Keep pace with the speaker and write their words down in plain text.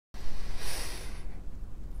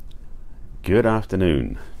Good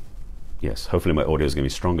afternoon. Yes, hopefully my audio is going to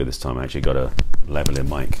be stronger this time. I actually got a lavalier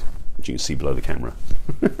mic, which you can see below the camera.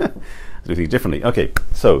 Do things differently. Okay,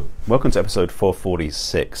 so welcome to episode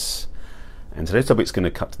 446. And today's topic is going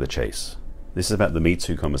to cut to the chase. This is about the Me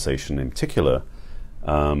Too conversation, in particular,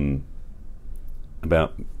 about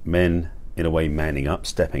men, in a way, manning up,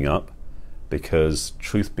 stepping up, because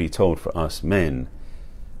truth be told, for us men,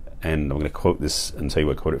 and I'm going to quote this and tell you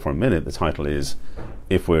what I quote it for a minute, the title is,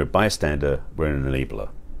 "If we're a bystander, we're an enabler."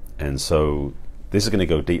 And so this is going to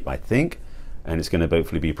go deep, I think, and it's going to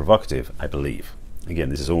hopefully be provocative, I believe. Again,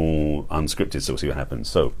 this is all unscripted, so we'll see what happens.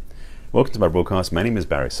 So, welcome to my broadcast. My name is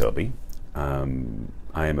Barry Selby. I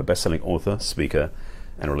am a best-selling author, speaker,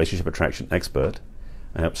 and a relationship attraction expert.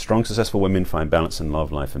 I help strong, successful women find balance in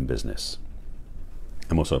love, life, and business.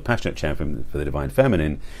 I'm also a passionate champion for the divine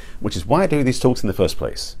feminine, which is why I do these talks in the first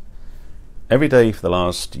place. Every day for the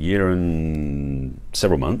last year and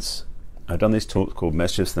several months, I've done these talks called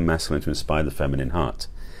Messages from the Masculine to Inspire the Feminine Heart.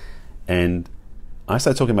 And I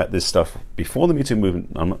started talking about this stuff before the Me Too movement.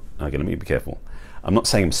 Okay, let me be careful. I'm not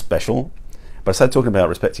saying I'm special, but I started talking about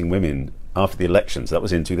respecting women after the elections. That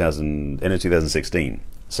was in 2016.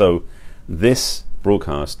 So this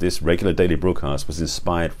broadcast, this regular daily broadcast, was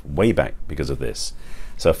inspired way back because of this.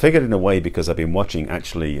 So I figured in a way, because I've been watching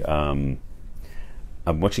actually,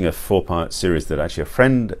 I'm watching a 4-part series that actually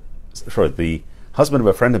the husband of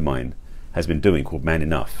a friend of mine has been doing, called Man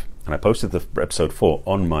Enough. And I posted the episode 4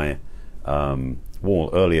 on my wall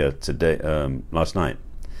earlier today, last night.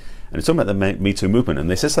 And it's talking about the Me Too movement. And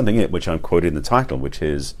they said something in it which I'm quoted in the title, which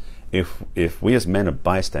is, if we as men are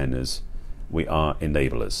bystanders, we are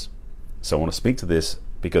enablers. So I want to speak to this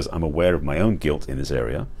because I'm aware of my own guilt in this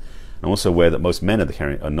area. I'm also aware that most men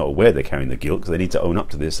are not aware they're carrying the guilt, because they need to own up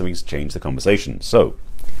to this so we can change the conversation. So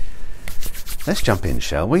let's jump in,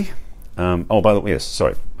 shall we? Oh, by the way, yes,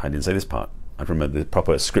 sorry, I didn't say this part. I remember the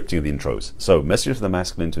proper scripting of the intros. So, Messages for the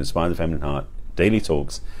Masculine to Inspire the Feminine Heart, Daily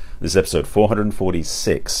Talks. This is episode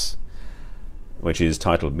 446, which is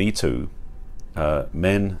titled Me Too.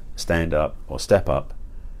 Men stand up or step up.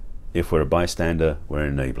 If we're a bystander, we're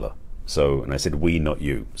an enabler. So, and I said we, not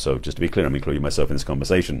you. So just to be clear, I'm including myself in this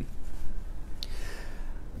conversation.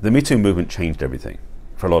 The Me Too movement changed everything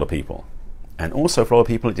for a lot of people. And also for a lot of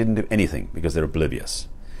people it didn't do anything because they're oblivious.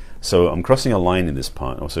 So I'm crossing a line in this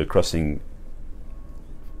part, also crossing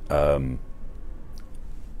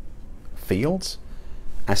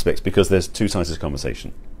aspects, because there's two sides to this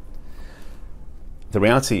conversation. The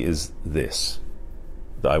reality is this,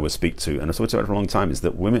 that I would speak to, and I've talked about it for a long time, is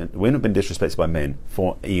that women have been disrespected by men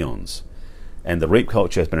for eons. And the rape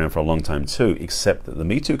culture has been around for a long time too, except that the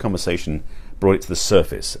Me Too conversation brought it to the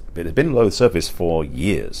surface. It has been below the surface for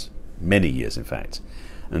years, many years in fact.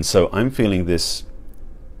 And so I'm feeling this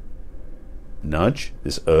nudge,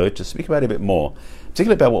 this urge to speak about it a bit more,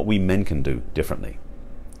 particularly about what we men can do differently.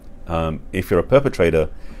 If you're a perpetrator,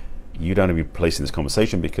 you don't have to be placed in this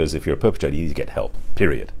conversation, because if you're a perpetrator, you need to get help,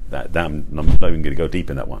 period. I'm not even going to go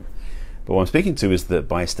deep in that one. But what I'm speaking to is the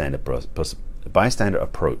bystander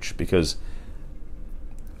approach, because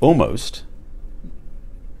almost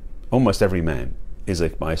every man is a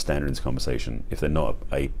bystander in this conversation, if they're not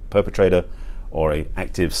a perpetrator or an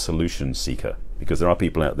active solution seeker. Because there are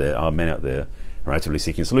people out there, are men out there, who are actively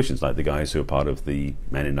seeking solutions, like the guys who are part of the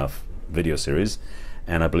Man Enough video series.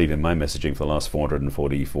 And I believe in my messaging for the last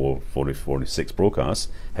 446 broadcasts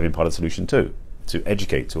have been part of the solution too, to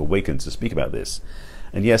educate, to awaken, to speak about this.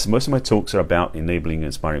 And yes, most of my talks are about enabling and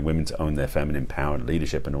inspiring women to own their feminine power and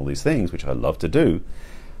leadership and all these things, which I love to do.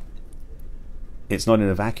 It's not in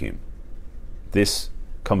a vacuum. This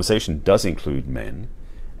conversation does include men,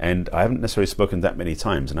 and I haven't necessarily spoken that many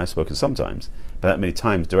times, and I've spoken sometimes, but that many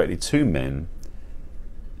times directly to men,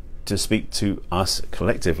 to speak to us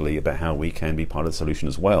collectively about how we can be part of the solution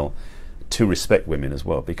as well, to respect women as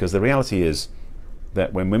well. Because the reality is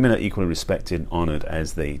that when women are equally respected, honored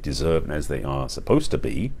as they deserve and as they are supposed to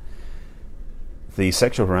be, the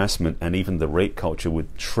sexual harassment and even the rape culture would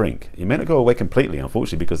shrink. It may not go away completely,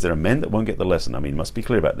 unfortunately, because there are men that won't get the lesson. I mean, must be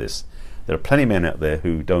clear about this. There are plenty of men out there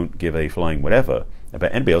who don't give a flying whatever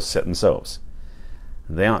about anybody else except themselves.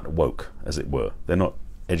 They aren't woke, as it were. They're not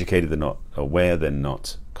educated, they're not aware, they're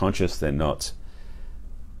not conscious, they're not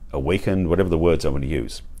awakened, whatever the words I want to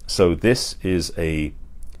use. So this is a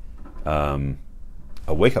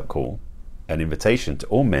wake-up call, an invitation to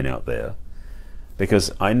all men out there,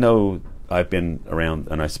 because I know I've been around,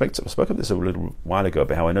 and I spoke of this a little while ago,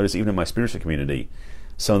 about how I notice even in my spiritual community,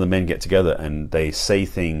 some of the men get together and they say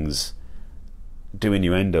things, do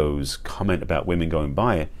innuendos, comment about women going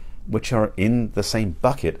by, which are in the same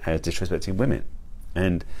bucket as disrespecting women.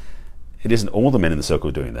 And it isn't all the men in the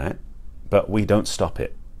circle doing that, but we don't stop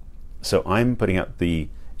it. So I'm putting out the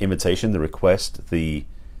invitation, the request, the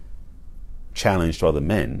challenge to other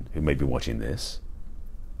men who may be watching this,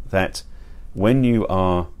 that when you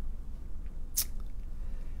are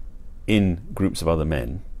in groups of other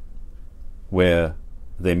men where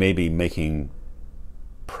they may be making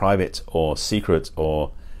private or secret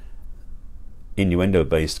or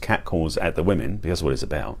innuendo-based catcalls at the women, because that's what it's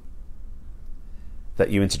about, that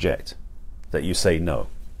you interject, that you say no,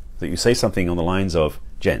 that you say something on the lines of,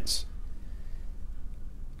 gents,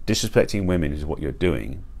 disrespecting women is what you're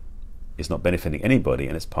doing. It's not benefiting anybody,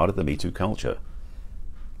 and it's part of the Me Too culture.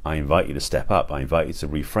 I invite you to step up. I invite you to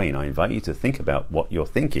refrain. I invite you to think about what you're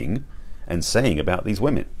thinking and saying about these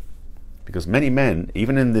women. Because many men,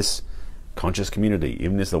 even in this conscious community,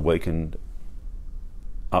 even this awakened,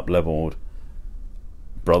 up-leveled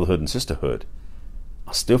brotherhood and sisterhood,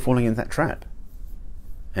 are still falling in that trap.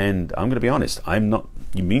 And I'm going to be honest, I'm not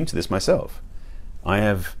immune to this myself. I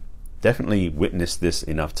have definitely witnessed this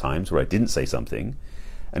enough times where I didn't say something,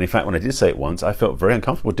 and in fact when I did say it once, I felt very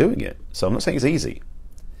uncomfortable doing it. So I'm not saying it's easy,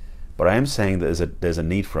 but I am saying that there's a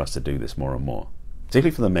need for us to do this more and more,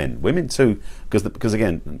 particularly for the men. Women too, because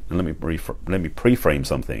again, let me pre-frame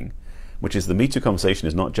something, which is the Me Too conversation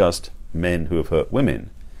is not just men who have hurt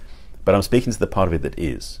women, but I'm speaking to the part of it that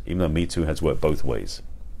is, even though Me Too has worked both ways.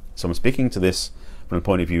 So I'm speaking to this from the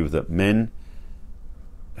point of view that men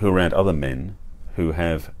who are around other men who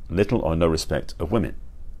have little or no respect of women.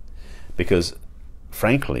 Because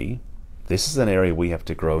frankly, this is an area we have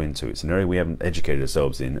to grow into. It's an area we haven't educated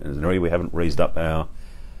ourselves in, and it's an area we haven't raised up our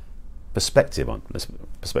perspective on.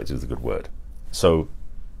 Perspective is a good word. So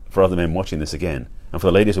for other men watching this again, and for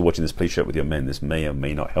the ladies who are watching this, please share it with your men. This may or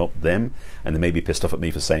may not help them, and they may be pissed off at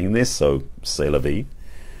me for saying this, so c'est la vie.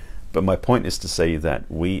 But my point is to say that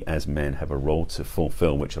we as men have a role to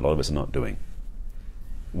fulfill, which a lot of us are not doing.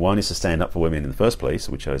 One is to stand up for women in the first place,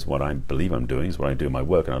 which is what I believe I'm doing, is what I do in my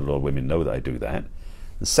work, and a lot of women know that I do that.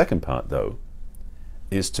 The second part, though,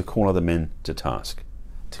 is to call other men to task,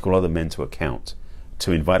 to call other men to account,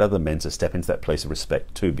 to invite other men to step into that place of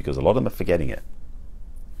respect too, because a lot of them are forgetting it.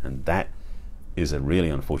 And that is a really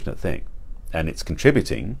unfortunate thing. And it's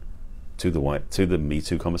contributing to the Me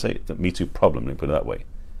Too conversation, the Me Too problem, let me put it that way.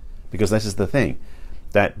 Because this is the thing,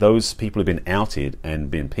 that those people who've been outed and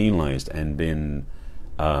been penalized and been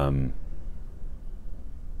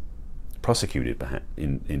prosecuted, perhaps,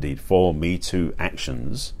 indeed, for Me Too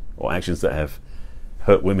actions, or actions that have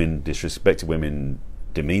hurt women, disrespected women,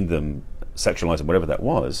 demeaned them, sexualized them, whatever that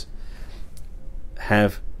was,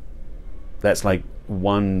 that's like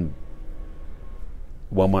 1/100th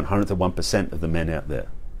of 1% of the men out there.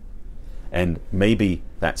 And maybe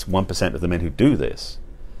that's 1% of the men who do this,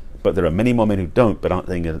 but there are many more men who don't, but aren't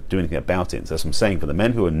doing anything about it. So as I'm saying, for the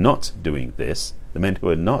men who are not doing this, the men who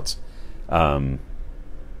are not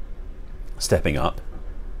stepping up,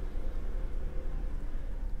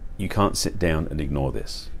 you can't sit down and ignore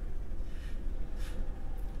this.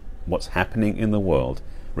 What's happening in the world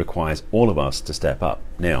requires all of us to step up.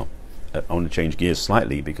 Now, I want to change gears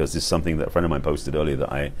slightly, because this is something that a friend of mine posted earlier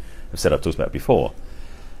that I have said I've talked about before.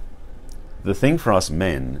 The thing for us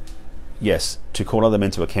men, yes, to call other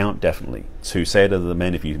men to account, definitely. To say to other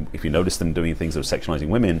men, if you notice them doing things that are sexualizing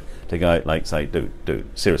women, to go like, say, dude,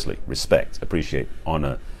 seriously, respect, appreciate,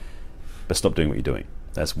 honor, but stop doing what you're doing.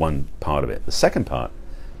 That's one part of it. The second part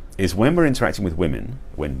is when we're interacting with women,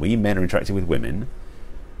 when we men are interacting with women,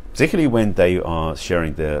 particularly when they are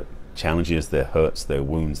sharing their challenges, their hurts, their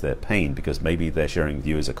wounds, their pain, because maybe they're sharing with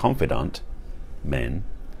you as a confidant, men,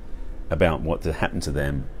 about what happened to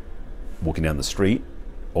them walking down the street,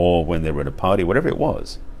 or when they were at a party, whatever it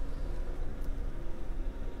was.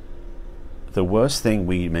 The worst thing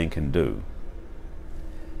we men can do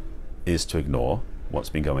is to ignore what's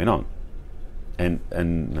been going on. And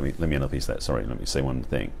let me end up piece that. Sorry, let me say one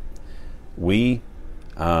thing. Let me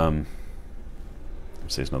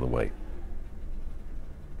say it another way.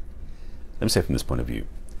 Let me say it from this point of view.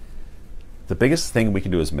 The biggest thing we can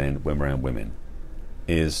do as men when we're around women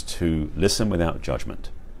is to listen without judgment.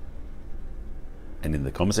 And in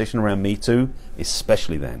the conversation around Me Too,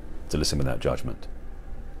 especially then, to listen without judgment.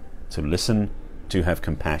 To listen, to have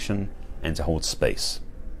compassion, and to hold space.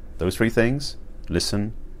 Those three things: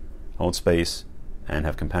 listen, hold space, and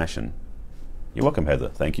have compassion. You're welcome, Heather.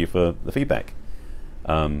 Thank you for the feedback.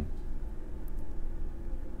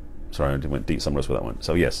 Sorry, I went deep somewhere else with that one.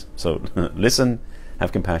 So yes, so listen,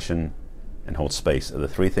 have compassion, and hold space are the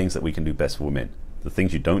three things that we can do best for women. The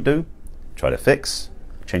things you don't do, try to fix,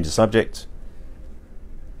 change the subject,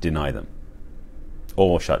 deny them,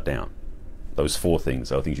 or shut down. Those four things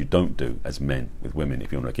are things you don't do as men with women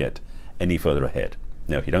if you want to get any further ahead.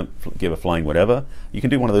 Now, if you don't give a flying whatever, you can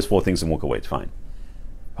do one of those 4 things and walk away. It's fine.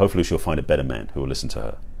 Hopefully she'll find a better man who will listen to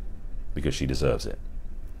her, because she deserves it.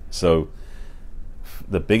 So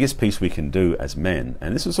the biggest piece we can do as men,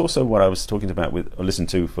 and this is also what I was talking about with, or listened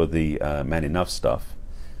to for the Man Enough stuff,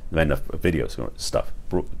 Man Enough videos stuff,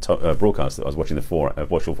 broadcast that I was watching.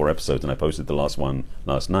 I've watched all 4 episodes, and I posted the last one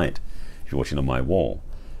last night. If you're watching on my wall,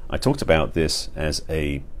 I talked about this as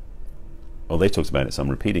they talked about it, so I'm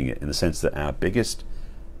repeating it, in the sense that our biggest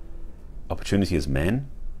opportunity as men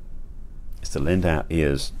is to lend our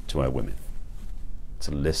ears to our women,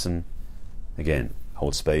 to listen, again,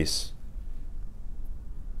 hold space,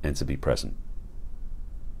 and to be present.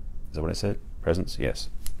 Is that what I said? Presence? Yes.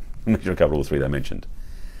 Make sure I covered all 3 that I mentioned.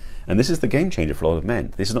 And this is the game changer for a lot of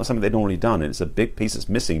men. This is not something they've already done, and it's a big piece that's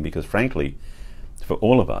missing, because frankly, for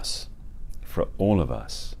all of us,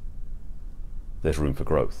 there's room for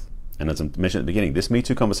growth. And as I mentioned at the beginning, this Me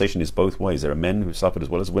Too conversation is both ways. There are men who suffered as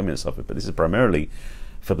well as women who suffered, but this is primarily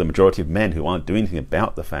for the majority of men who aren't doing anything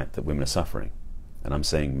about the fact that women are suffering. And I'm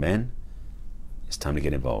saying, men, it's time to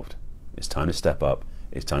get involved. It's time to step up.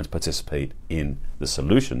 It's time to participate in the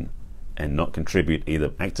solution and not contribute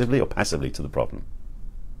either actively or passively to the problem.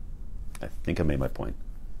 I think I made my point.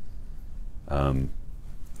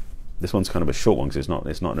 This one's kind of a short one, because it's not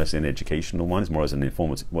necessarily an educational one. It's more as an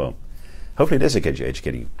informative. Well, hopefully it is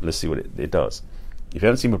educating. Let's see what it does. If you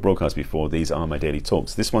haven't seen my broadcast before, these are my daily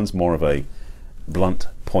talks. This one's more of a blunt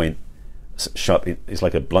point, sharp. It's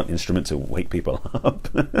like a blunt instrument to wake people up.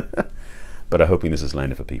 But I'm hoping this has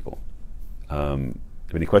landed for people. If you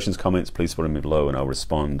have any questions, comments, please put them below, and I'll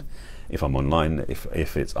respond if I'm online.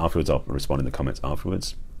 If it's afterwards, I'll respond in the comments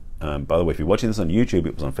afterwards. By the way, if you're watching this on YouTube,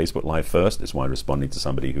 it was on Facebook Live first. That's why I'm responding to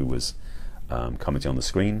somebody who was commenting on the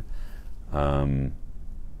screen. And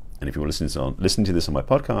if you were listening to this on my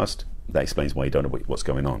podcast, that explains why you don't know what's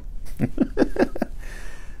going on.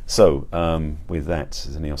 So, with that, is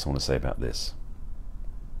there anything else I want to say about this?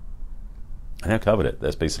 I have covered it.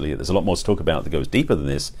 That's basically it. There's a lot more to talk about that goes deeper than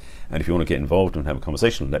this, and if you want to get involved and have a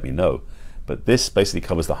conversation, let me know. But this basically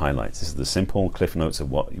covers the highlights. This is the simple cliff notes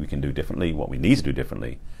of what we can do differently, what we need to do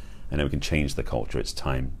differently, and then we can change the culture. It's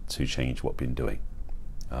time to change what we've been doing.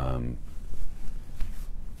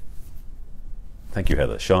 Thank you,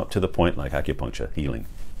 Heather. Sharp to the point, like acupuncture, healing.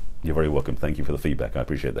 You're very welcome. Thank you for the feedback. I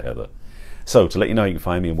appreciate that, Heather. So, to let you know, you can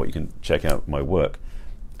find me and what you can check out my work.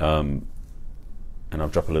 And I'll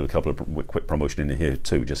drop a couple of quick promotion in here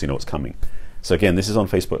too, just so you know what's coming. So again, this is on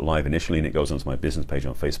Facebook Live initially, and it goes onto my business page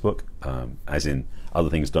on Facebook. As in, other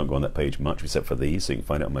things don't go on that page much except for these, so you can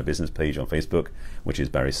find it on my business page on Facebook, which is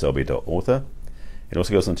barryselby.author. It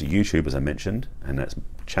also goes onto YouTube, as I mentioned, and that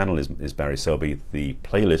channel is Barry Selby. The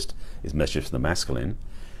playlist is Messages from the Masculine,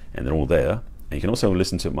 and they're all there. And you can also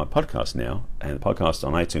listen to my podcast now, and the podcast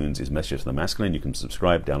on iTunes is Messages from the Masculine. You can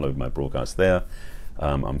subscribe, download my broadcast there.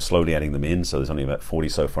 I'm slowly adding them in, so there's only about 40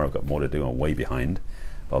 so far. I've got more to do. I'm way behind.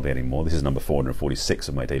 But I'll be adding more. This is number 446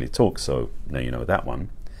 of my daily talk, so now you know that one.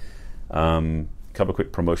 Couple of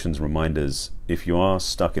quick promotions, reminders. If you are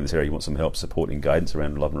stuck in this area, you want some help, support, and guidance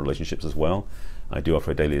around love and relationships as well, I do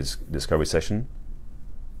offer a daily discovery session.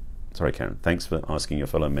 Sorry, Karen. Thanks for asking your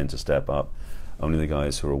fellow men to step up. Only the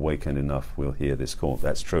guys who are awakened enough will hear this call.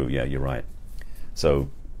 That's true. Yeah, you're right. So,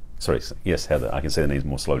 sorry. Yes, Heather. I can say the names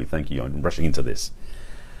more slowly. Thank you. I'm rushing into this.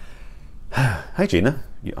 Hi, Gina.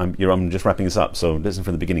 I'm just wrapping this up. So listen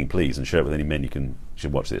from the beginning, please, and share it with any men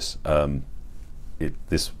should watch this.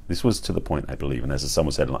 This was to the point, I believe, and as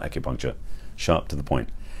someone said, like acupuncture, sharp to the point.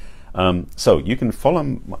 So you can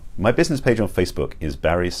follow my business page on Facebook is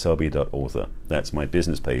barryselby.author. That's my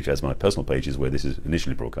business page, as my personal page is where this is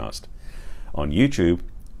initially broadcast. On YouTube,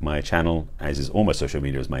 my channel, as is all my social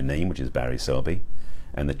media, is my name, which is Barry Selby,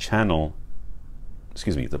 and the playlist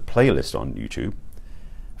on YouTube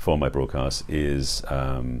for my broadcast is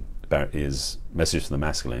Message from the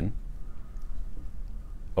Masculine.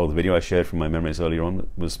 Oh, the video I shared from my memories earlier on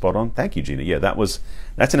was spot on. Thank you, Gina. Yeah,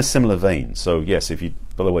 that's in a similar vein. So yes,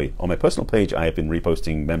 by the way, on my personal page, I have been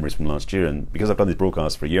reposting memories from last year, and because I've done these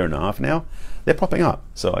broadcasts for a year and a half now, they're popping up.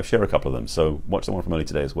 So I share a couple of them. So watch the one from earlier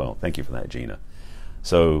today as well. Thank you for that, Gina.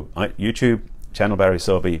 So YouTube channel Barry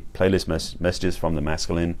Selby, playlist Messages from the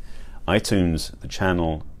Masculine. iTunes, the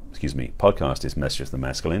channel, podcast is Messages from the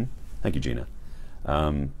Masculine. Thank you, Gina.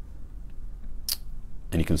 And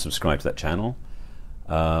you can subscribe to that channel.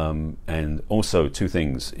 And also 2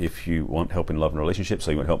 things. If you want help in love and relationships,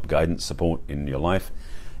 so you want help, guidance, support in your life,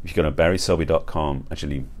 if you go to barryselby.com,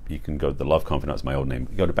 actually you can go to the Love Confidant, my old name.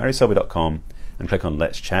 You go to barryselby.com and click on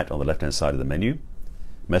Let's Chat on the left hand side of the menu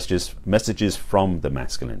Messages from the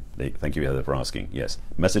masculine. Thank you, Heather, for asking. Yes,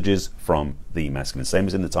 messages from the masculine. Same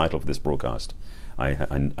as in the title of this broadcast.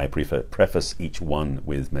 I preface each one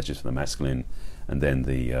with messages from the masculine, and then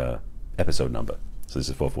the episode number. So this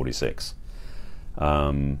is 446.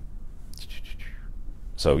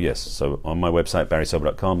 So yes, so on my website,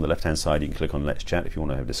 barrysober.com, the left-hand side, you can click on Let's Chat if you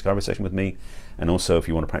want to have a discovery session with me. And also if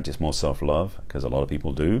you want to practice more self-love, because a lot of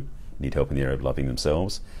people do need help in the area of loving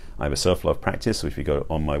themselves. I have a self-love practice, so if you go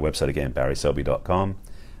on my website again, barryselby.com,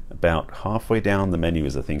 about halfway down the menu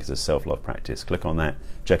is, I think, is a self-love practice. Click on that,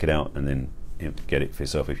 check it out, and then get it for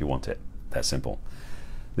yourself if you want it. That simple.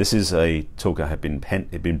 This is a talk I have been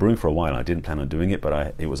brewing for a while. I didn't plan on doing it,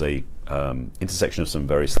 but it was a intersection of some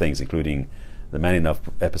various things, including the Man Enough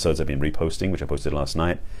episodes I've been reposting, which I posted last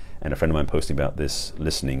night, and a friend of mine posting about this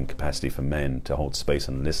listening capacity for men to hold space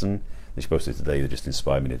and listen. That she posted today that just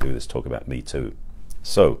inspired me to do this talk about Me Too.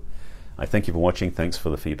 So, I thank you for watching. Thanks for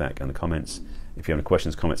the feedback and the comments. If you have any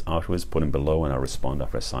questions, comments afterwards, put them below and I'll respond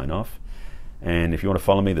after I sign off. And if you want to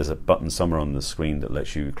follow me, there's a button somewhere on the screen that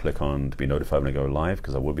lets you click on to be notified when I go live,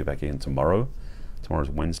 because I will be back in tomorrow. Tomorrow's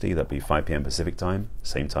Wednesday. That'll be 5 p.m. Pacific time,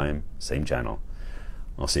 same channel.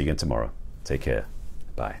 I'll see you again tomorrow. Take care.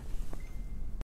 Bye.